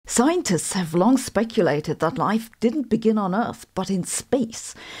Scientists have long speculated that life didn't begin on Earth, but in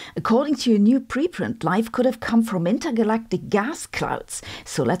space. According to a new preprint, life could have come from intergalactic gas clouds.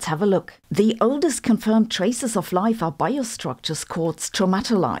 So let's have a look. The oldest confirmed traces of life are biostructures called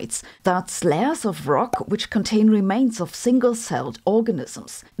stromatolites. That's layers of rock which contain remains of single-celled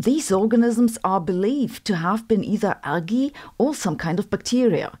organisms. These organisms are believed to have been either algae or some kind of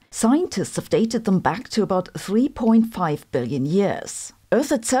bacteria. Scientists have dated them back to about 3.5 billion years.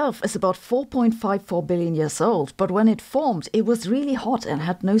 Earth itself is about 4.54 billion years old, but when it formed, it was really hot and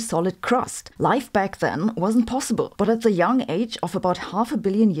had no solid crust. Life back then wasn't possible, but at the young age of about 500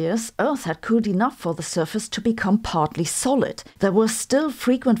 million years, Earth had cooled enough for the surface to become partly solid. There were still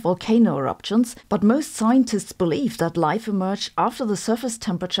frequent volcano eruptions, but most scientists believe that life emerged after the surface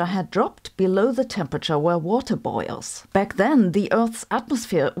temperature had dropped below the temperature where water boils. Back then, the Earth's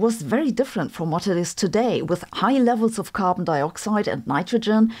atmosphere was very different from what it is today, with high levels of carbon dioxide and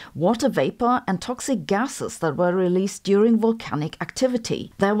nitrogen, water vapor and toxic gases that were released during volcanic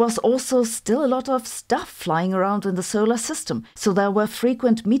activity. There was also still a lot of stuff flying around in the solar system, so there were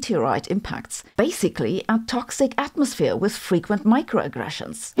frequent meteorite impacts. Basically, a toxic atmosphere with frequent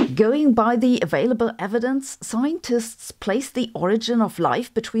microaggressions. Going by the available evidence, scientists place the origin of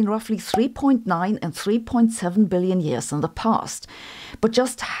life between roughly 3.9 and 3.7 billion years in the past. But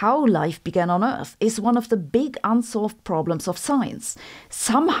just how life began on Earth is one of the big unsolved problems of science.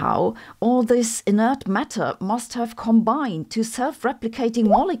 Somehow, all this inert matter must have combined to self-replicating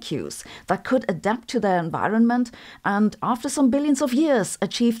molecules that could adapt to their environment and, after some billions of years,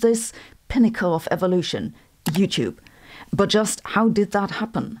 achieve this pinnacle of evolution, YouTube. But just how did that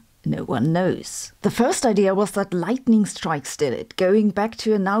happen? No one knows. The first idea was that lightning strikes did it, going back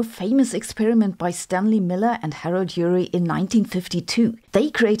to a now famous experiment by Stanley Miller and Harold Urey in 1952.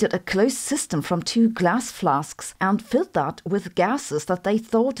 They created a closed system from 2 glass flasks and filled that with gases that they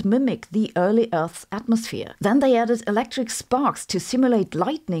thought mimicked the early Earth's atmosphere. Then they added electric sparks to simulate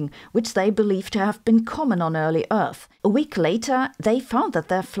lightning, which they believed to have been common on early Earth. A week later, they found that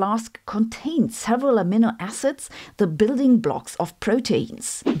their flask contained several amino acids, the building blocks of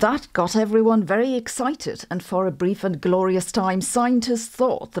proteins. That got everyone very excited, and for a brief and glorious time, scientists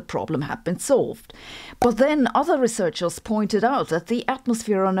thought the problem had been solved. But then other researchers pointed out that the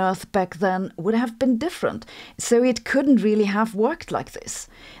atmosphere on Earth back then would have been different, so it couldn't really have worked like this.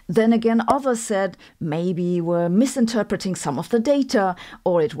 Then again, others said maybe we're misinterpreting some of the data,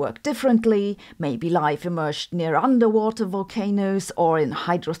 or it worked differently, maybe life emerged near underwater volcanoes or in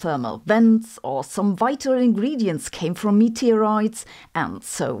hydrothermal vents, or some vital ingredients came from meteorites, and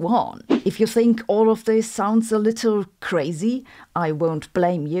so on. If you think all of this sounds a little crazy, I won't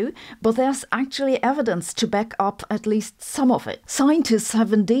blame you, but there's actually evidence to back up at least some of it. Scientists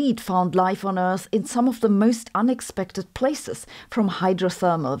have indeed found life on Earth in some of the most unexpected places, from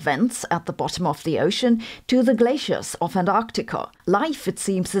hydrothermal vents at the bottom of the ocean to the glaciers of Antarctica. Life, it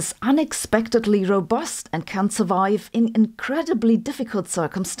seems, is unexpectedly robust and can survive in incredibly difficult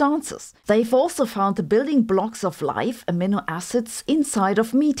circumstances. They've also found the building blocks of life, amino acids, inside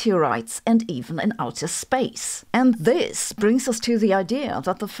of meteorites and even in outer space. And this brings us to the idea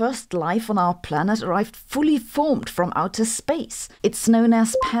that the first life on our planet arrived fully formed from outer space. It's known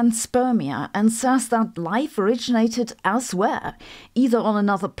as panspermia and says that life originated elsewhere, either on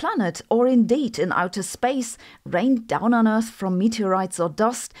another planet or indeed in outer space, rained down on Earth from meteorites or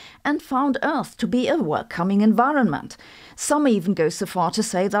dust, and found Earth to be a welcoming environment. Some even go so far to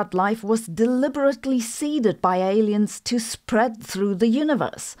say that life was deliberately seeded by aliens to spread through the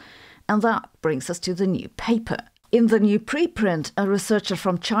universe. And that brings us to the new paper. In the new preprint, a researcher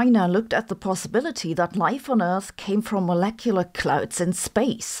from China looked at the possibility that life on Earth came from molecular clouds in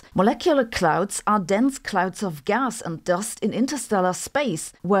space. Molecular clouds are dense clouds of gas and dust in interstellar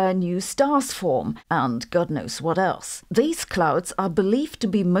space where new stars form, and God knows what else. These clouds are believed to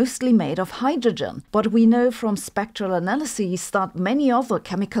be mostly made of hydrogen, but we know from spectral analyses that many other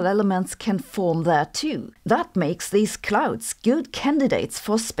chemical elements can form there too. That makes these clouds good candidates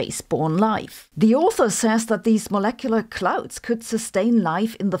for spaceborne life. The author says that these molecular clouds could sustain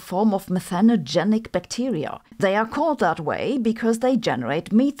life in the form of methanogenic bacteria. They are called that way because they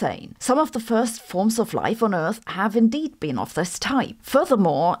generate methane. Some of the first forms of life on Earth have indeed been of this type.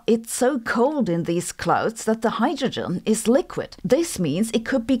 Furthermore, it's so cold in these clouds that the hydrogen is liquid. This means it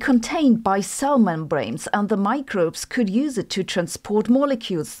could be contained by cell membranes, and the microbes could use it to transport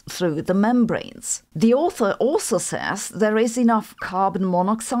molecules through the membranes. The author also says there is enough carbon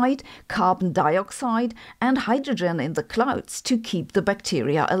monoxide, carbon dioxide, and hydrogen hydrogen in the clouds to keep the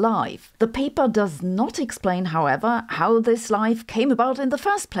bacteria alive. The paper does not explain, however, how this life came about in the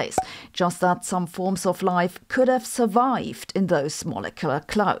first place, just that some forms of life could have survived in those molecular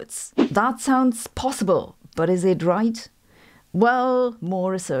clouds. That sounds possible, but is it right? Well,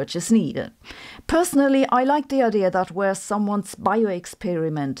 more research is needed. Personally, I like the idea that where's someone's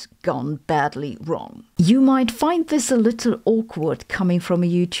bioexperiment gone badly wrong. You might find this a little awkward coming from a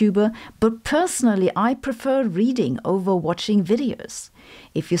YouTuber, but personally I prefer reading over watching videos.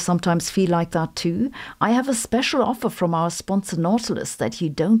 If you sometimes feel like that too, I have a special offer from our sponsor Nautilus that you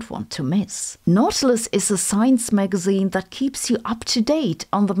don't want to miss. Nautilus is a science magazine that keeps you up to date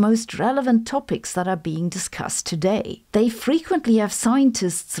on the most relevant topics that are being discussed today. They frequently have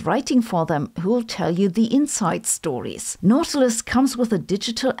scientists writing for them who will tell you the inside stories. Nautilus comes with a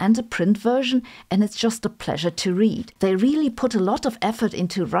digital and a print version, and it's just a pleasure to read. They really put a lot of effort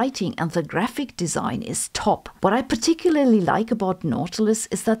into writing, and the graphic design is top. What I particularly like about Nautilus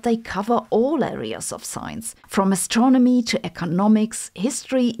is that they cover all areas of science, from astronomy to economics,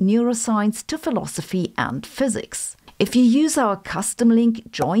 history, neuroscience to philosophy and physics. If you use our custom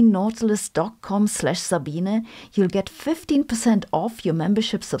link joinnautilus.com/Sabine, you'll get 15% off your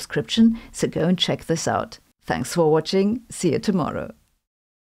membership subscription, so go and check this out. Thanks for watching. See you tomorrow.